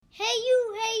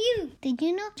Did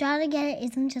you know Draw Together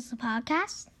isn't just a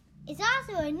podcast? It's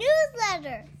also a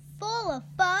newsletter full of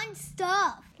fun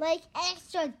stuff, like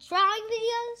extra drawing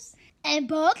videos and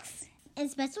books and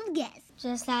special guests.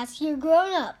 Just ask your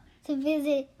grown-up to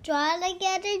visit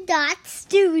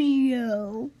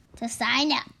drawtogether.studio to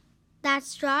sign up.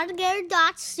 That's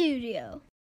drawtogether.studio.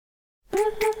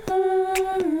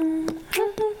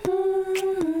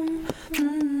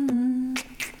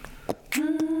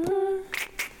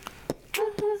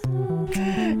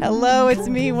 Hello, it's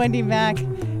me, Wendy Mack,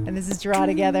 and this is Draw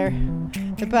Together,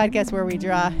 the podcast where we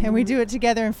draw, and we do it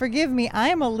together. And forgive me,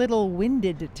 I'm a little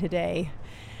winded today.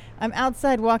 I'm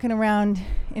outside walking around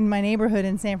in my neighborhood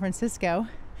in San Francisco.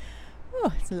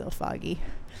 Oh, it's a little foggy.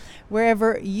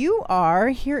 Wherever you are,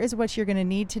 here is what you're going to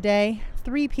need today.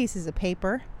 3 pieces of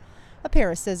paper, a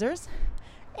pair of scissors,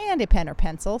 and a pen or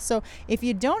pencil. So if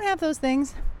you don't have those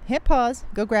things, hit pause,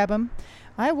 go grab them.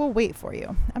 I will wait for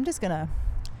you. I'm just going to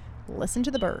listen to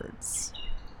the birds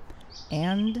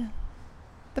and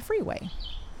the freeway.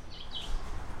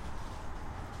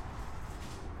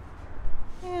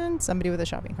 And somebody with a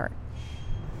shopping cart.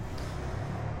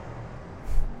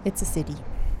 It's a city.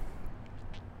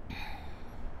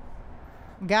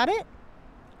 Got it?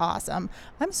 Awesome.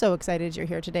 I'm so excited you're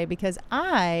here today because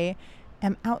I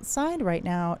am outside right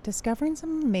now discovering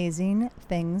some amazing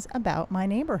things about my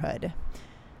neighborhood.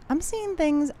 I'm seeing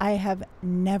things I have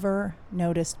never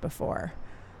noticed before.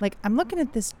 Like, I'm looking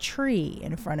at this tree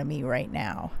in front of me right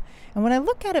now. And when I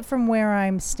look at it from where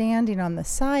I'm standing on the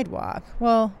sidewalk,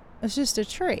 well, it's just a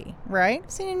tree, right?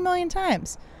 I've seen it a million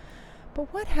times.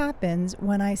 But what happens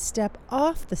when I step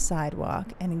off the sidewalk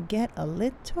and get a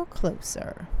little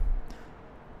closer?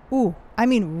 Ooh, I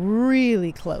mean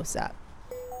really close up.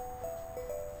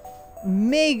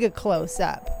 Mega close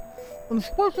up. I'm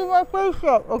pushing my face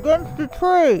up against the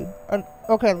tree.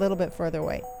 Okay, a little bit further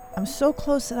away. I'm so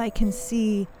close that I can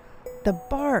see the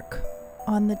bark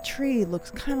on the tree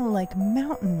looks kind of like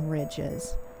mountain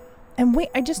ridges. And wait,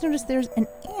 I just noticed there's an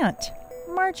ant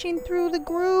marching through the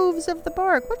grooves of the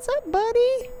bark. What's up,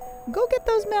 buddy? Go get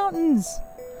those mountains.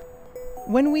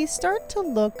 When we start to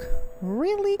look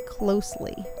really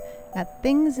closely at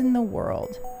things in the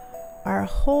world, our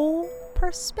whole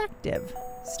perspective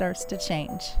starts to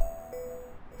change.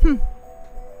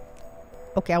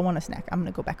 Okay, I want a snack. I'm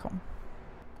going to go back home.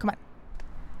 Come on.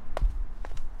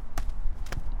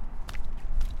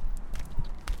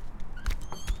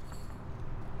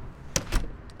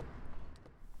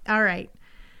 All right.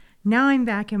 Now I'm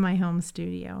back in my home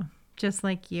studio, just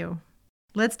like you.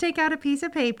 Let's take out a piece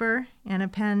of paper and a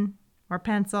pen or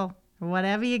pencil or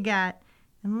whatever you got,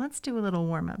 and let's do a little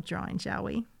warm-up drawing, shall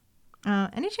we?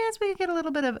 Any chance we could get a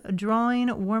little bit of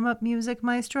drawing warm-up music,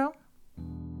 maestro?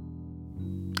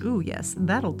 Ooh, yes,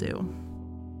 that'll do.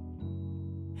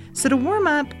 So to warm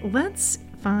up, let's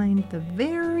find the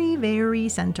very, very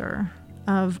center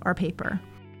of our paper.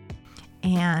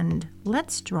 And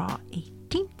let's draw a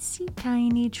teensy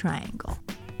tiny triangle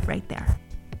right there.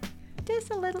 Just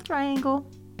a little triangle,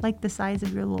 like the size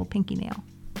of your little pinky nail.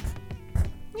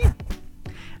 Yeah.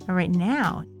 All right,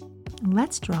 now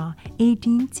let's draw a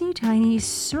teensy tiny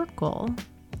circle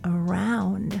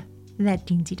around that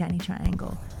teensy tiny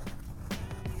triangle.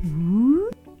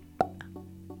 Ooh,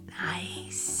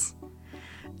 nice.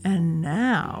 And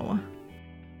now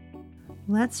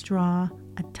let's draw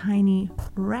a tiny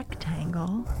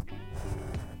rectangle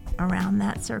around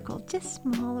that circle, just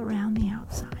small around the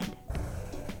outside.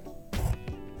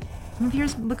 If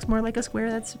yours looks more like a square,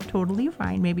 that's totally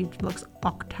fine. Maybe it looks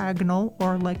octagonal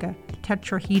or like a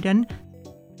tetrahedron.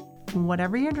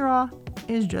 Whatever you draw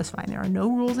is just fine. There are no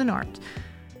rules in art.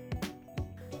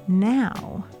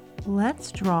 Now,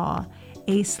 let's draw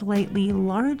a slightly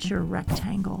larger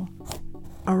rectangle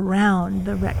around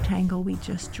the rectangle we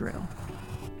just drew.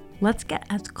 Let's get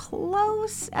as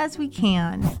close as we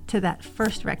can to that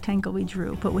first rectangle we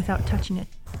drew, but without touching it.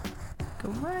 Go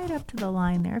right up to the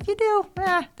line there. If you do,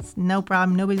 it's no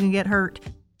problem. Nobody's gonna get hurt.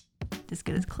 Just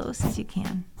get as close as you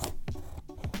can.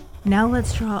 Now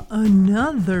let's draw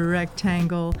another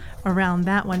rectangle around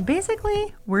that one.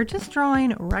 Basically, we're just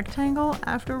drawing rectangle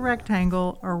after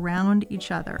rectangle around each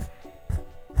other.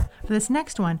 For this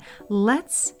next one,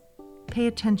 let's pay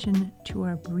attention to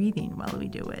our breathing while we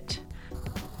do it.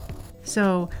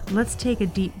 So let's take a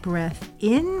deep breath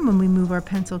in when we move our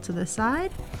pencil to the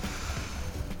side.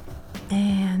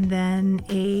 And then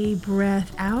a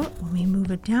breath out when we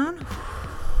move it down.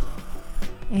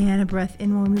 And a breath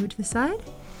in when we move it to the side.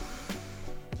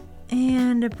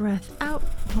 And a breath out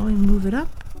while we move it up.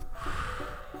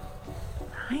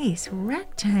 Nice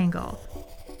rectangle.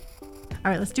 All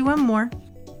right, let's do one more.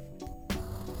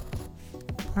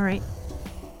 All right,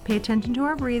 pay attention to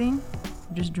our breathing.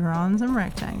 Just drawing some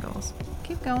rectangles.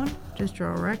 Keep going. Just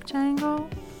draw a rectangle,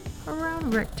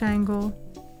 around rectangle,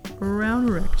 around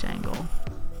rectangle.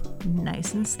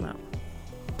 Nice and slow.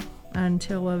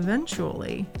 Until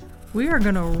eventually we are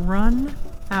going to run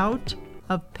out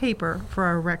of paper for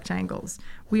our rectangles.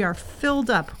 We are filled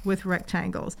up with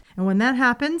rectangles. And when that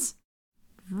happens,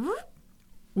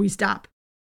 we stop.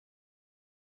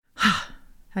 How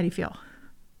do you feel?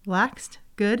 Relaxed?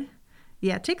 Good?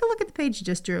 Yeah, take a look at the page you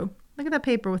just drew. Look at that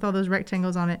paper with all those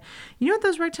rectangles on it. You know what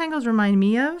those rectangles remind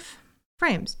me of?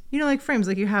 Frames. You know, like frames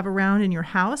like you have around in your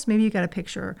house. Maybe you got a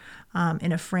picture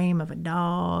in a frame of a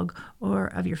dog or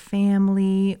of your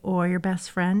family or your best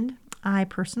friend. I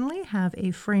personally have a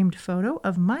framed photo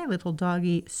of my little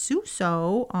doggie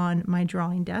Suso on my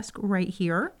drawing desk right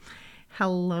here.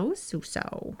 Hello,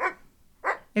 Suso.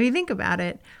 If you think about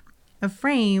it, a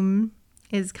frame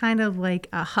is kind of like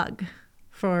a hug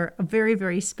for a very,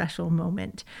 very special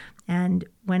moment. And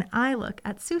when I look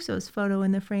at Suso's photo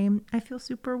in the frame, I feel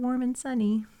super warm and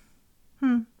sunny.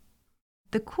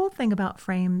 The cool thing about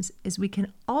frames is we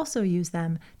can also use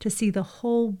them to see the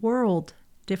whole world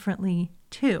differently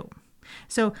too.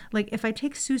 So like if I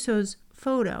take Suso's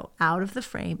photo out of the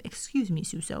frame, excuse me,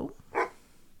 Suso.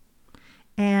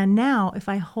 And now if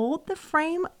I hold the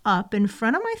frame up in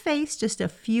front of my face just a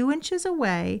few inches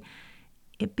away,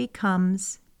 it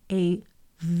becomes a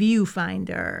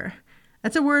viewfinder.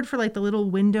 That's a word for like the little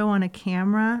window on a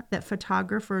camera that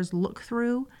photographers look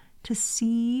through to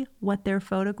see what they're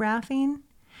photographing.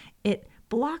 It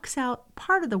blocks out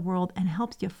part of the world and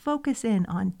helps you focus in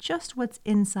on just what's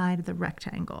inside of the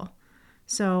rectangle.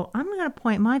 So I'm going to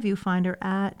point my viewfinder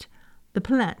at the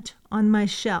plant on my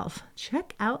shelf.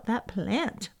 Check out that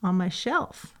plant on my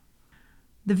shelf.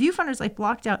 The viewfinder's like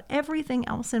blocked out everything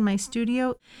else in my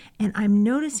studio, and I'm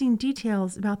noticing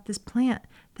details about this plant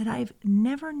that I've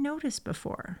never noticed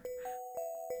before.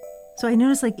 So I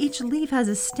notice like each leaf has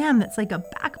a stem that's like a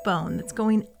backbone that's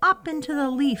going up into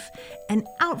the leaf, and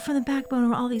out from the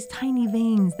backbone are all these tiny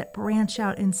veins that branch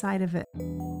out inside of it.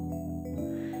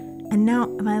 And now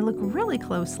when I look really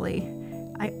closely,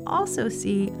 I also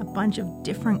see a bunch of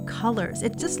different colors.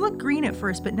 It just looked green at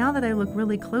first, but now that I look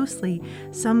really closely,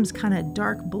 some's kind of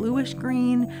dark bluish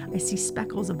green. I see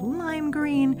speckles of lime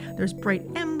green. There's bright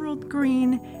emerald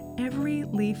green. Every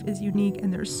leaf is unique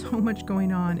and there's so much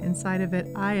going on inside of it.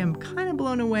 I am kind of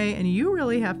blown away and you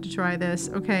really have to try this,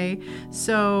 okay?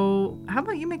 So how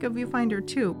about you make a viewfinder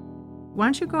too? Why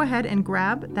don't you go ahead and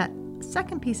grab that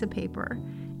second piece of paper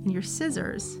and your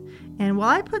scissors. And while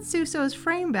I put Suso's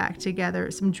frame back together,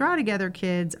 some Draw Together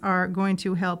kids are going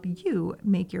to help you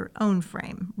make your own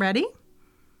frame. Ready?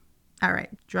 All right,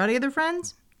 Draw Together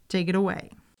friends, take it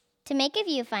away. To make a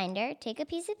viewfinder, take a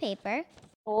piece of paper,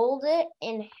 fold it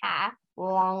in half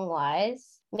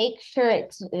longwise. Make sure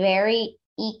it's very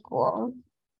equal.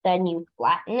 Then you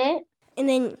flatten it. And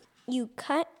then you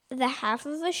cut the half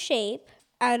of a shape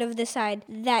out of the side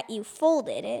that you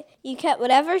folded it. You cut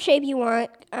whatever shape you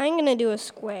want. I'm going to do a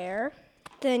square.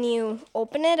 Then you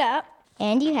open it up.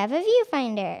 and you have a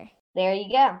viewfinder. There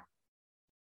you go.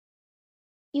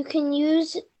 You can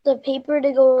use the paper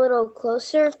to go a little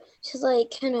closer to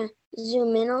like kind of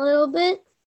zoom in a little bit.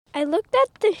 I looked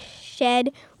at the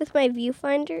shed with my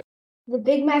viewfinder. The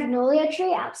big magnolia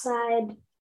tree outside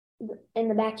in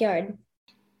the backyard.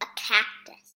 A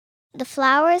cactus. The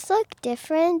flowers look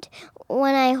different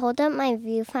when I hold up my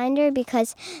viewfinder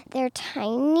because they're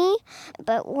tiny,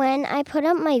 but when I put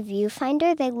up my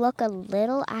viewfinder, they look a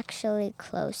little actually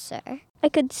closer. I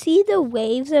could see the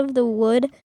waves of the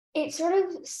wood. It sort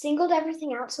of singled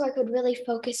everything out so I could really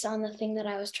focus on the thing that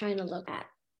I was trying to look at.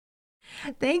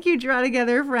 Thank you, Draw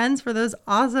Together friends, for those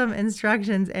awesome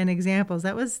instructions and examples.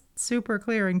 That was super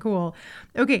clear and cool.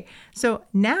 Okay, so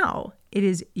now it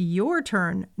is your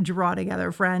turn, Draw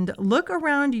Together friend. Look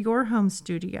around your home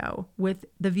studio with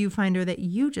the viewfinder that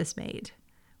you just made.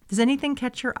 Does anything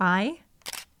catch your eye?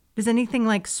 Does anything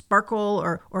like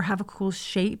sparkle or have a cool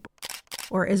shape?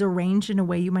 Or is arranged in a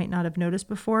way you might not have noticed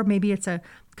before? Maybe it's a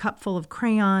cup full of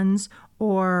crayons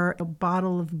or a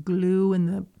bottle of glue and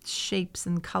the shapes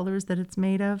and colors that it's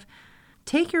made of.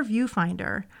 Take your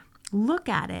viewfinder, look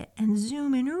at it, and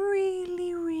zoom in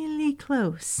really, really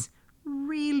close.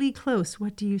 Really close.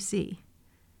 What do you see?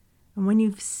 And when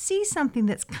you see something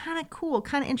that's kind of cool,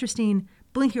 kind of interesting,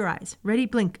 blink your eyes. Ready?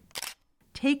 Blink.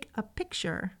 Take a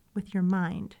picture with your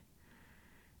mind.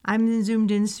 I'm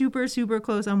zoomed in super, super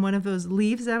close on one of those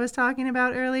leaves I was talking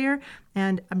about earlier,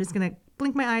 and I'm just going to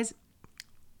blink my eyes.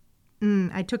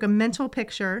 I took a mental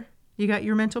picture. You got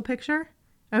your mental picture?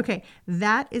 Okay,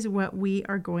 that is what we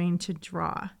are going to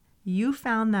draw. You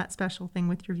found that special thing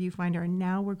with your viewfinder, and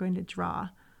now we're going to draw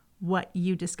what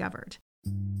you discovered.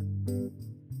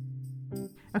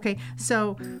 Okay,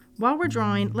 so while we're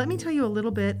drawing, let me tell you a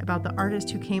little bit about the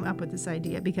artist who came up with this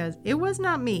idea, because it was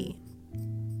not me.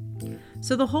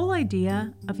 So the whole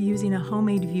idea of using a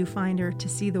homemade viewfinder to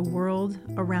see the world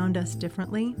around us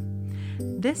differently,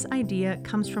 this idea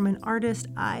comes from an artist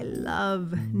I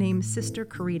love named Sister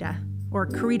Corita, or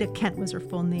Corita Kent was her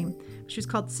full name. She was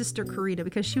called Sister Corita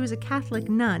because she was a Catholic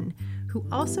nun who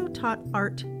also taught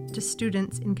art to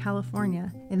students in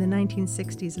California in the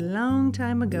 1960s, a long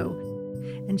time ago.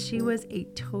 And she was a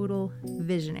total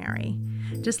visionary.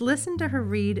 Just listen to her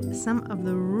read some of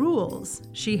the rules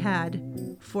she had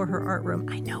for her art room.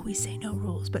 I know we say no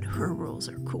rules, but her rules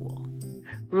are cool.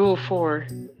 Rule 4,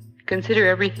 consider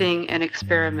everything an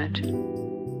experiment.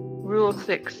 Rule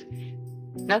 6,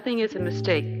 nothing is a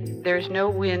mistake. There's no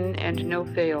win and no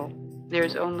fail.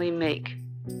 There's only make.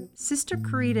 Sister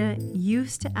Corita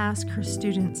used to ask her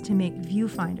students to make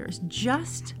viewfinders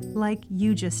just like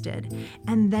you just did,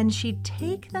 and then she'd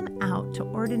take them out to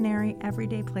ordinary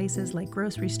everyday places like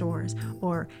grocery stores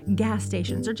or gas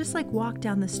stations or just like walk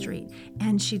down the street,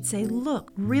 and she'd say,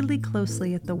 look really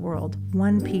closely at the world,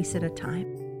 one piece at a time.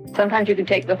 Sometimes you can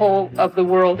take the whole of the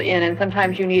world in, and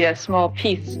sometimes you need a small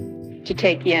piece to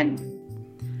take in.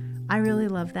 I really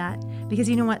love that because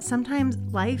you know what? Sometimes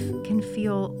life can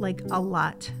feel like a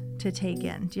lot to take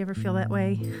in. Do you ever feel that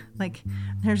way? Like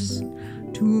there's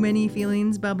too many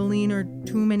feelings bubbling or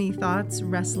too many thoughts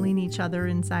wrestling each other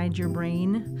inside your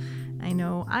brain? I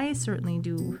know I certainly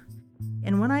do.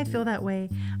 And when I feel that way,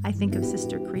 I think of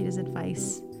Sister Corita's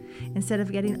advice. Instead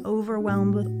of getting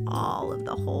overwhelmed with all of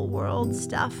the whole world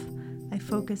stuff, I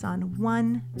focus on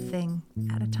one thing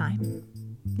at a time.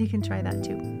 You can try that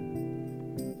too.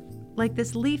 Like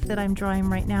this leaf that I'm drawing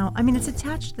right now. I mean, it's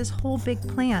attached to this whole big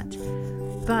plant,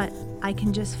 but I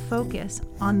can just focus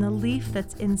on the leaf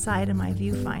that's inside of my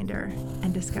viewfinder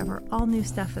and discover all new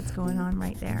stuff that's going on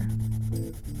right there.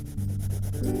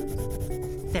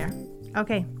 There.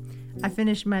 Okay, I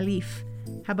finished my leaf.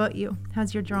 How about you?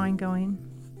 How's your drawing going?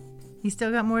 You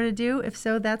still got more to do? If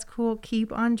so, that's cool.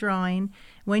 Keep on drawing.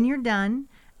 When you're done,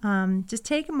 just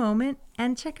take a moment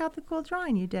and check out the cool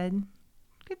drawing you did.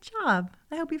 Good job.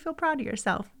 I hope you feel proud of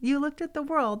yourself. You looked at the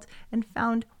world and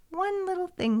found one little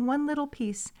thing, one little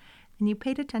piece, and you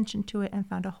paid attention to it and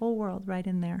found a whole world right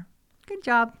in there. Good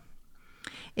job.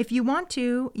 If you want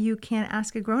to, you can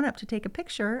ask a grown-up to take a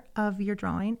picture of your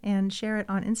drawing and share it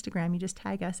on Instagram. You just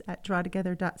tag us at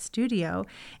drawtogether.studio,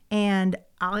 and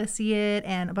I'll see it,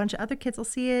 and a bunch of other kids will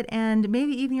see it, and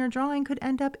maybe even your drawing could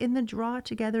end up in the Draw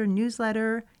Together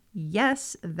newsletter.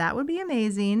 Yes, that would be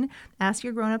amazing. Ask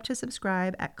your grown-up to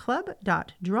subscribe at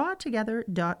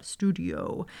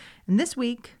club.drawtogether.studio. And this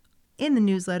week, in the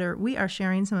newsletter, we are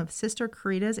sharing some of Sister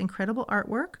Corita's incredible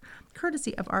artwork,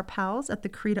 courtesy of our pals at the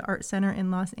Corita Art Center in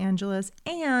Los Angeles,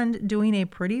 and doing a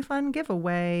pretty fun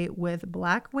giveaway with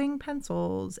Blackwing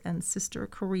pencils and Sister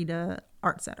Corita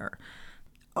Art Center.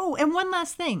 Oh, and one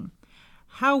last thing.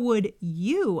 How would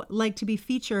you like to be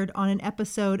featured on an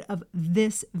episode of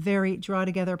this very Draw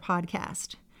Together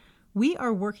podcast? We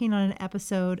are working on an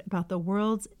episode about the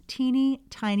world's teeny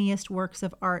tiniest works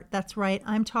of art. That's right,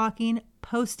 I'm talking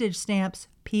postage stamps.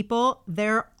 People,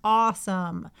 they're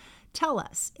awesome. Tell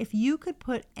us, if you could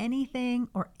put anything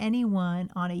or anyone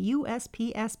on a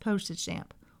USPS postage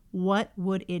stamp, what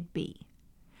would it be?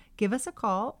 Give us a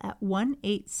call at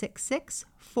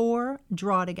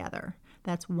 1-866-4-DRAW-TOGETHER.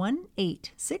 That's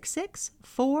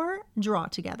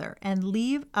 1-866-4-DRAW-TOGETHER, and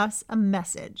leave us a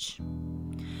message.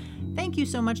 Thank you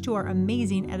so much to our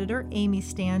amazing editor, Amy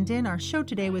Standen. Our show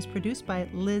today was produced by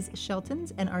Liz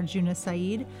Sheltons and Arjuna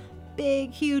Saeed.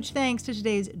 Big, huge thanks to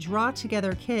today's Draw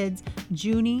Together kids,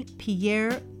 Junie,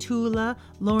 Pierre, Tula,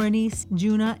 Laurenice,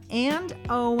 Juna, and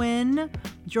Owen.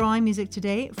 Drawing music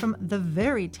today from the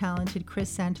very talented Chris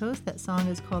Santos. That song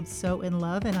is called So In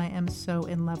Love, and I am so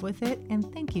in love with it. And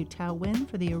thank you, Tao Win,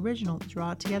 for the original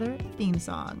Draw Together theme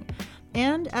song.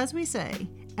 And as we say,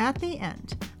 at the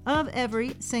end of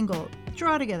every single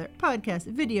Draw Together podcast,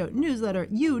 video, newsletter,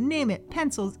 you name it,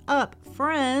 pencils up,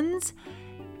 friends.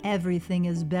 Everything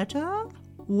is better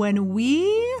when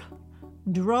we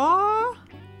draw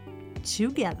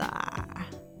together.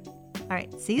 All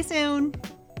right, see you soon.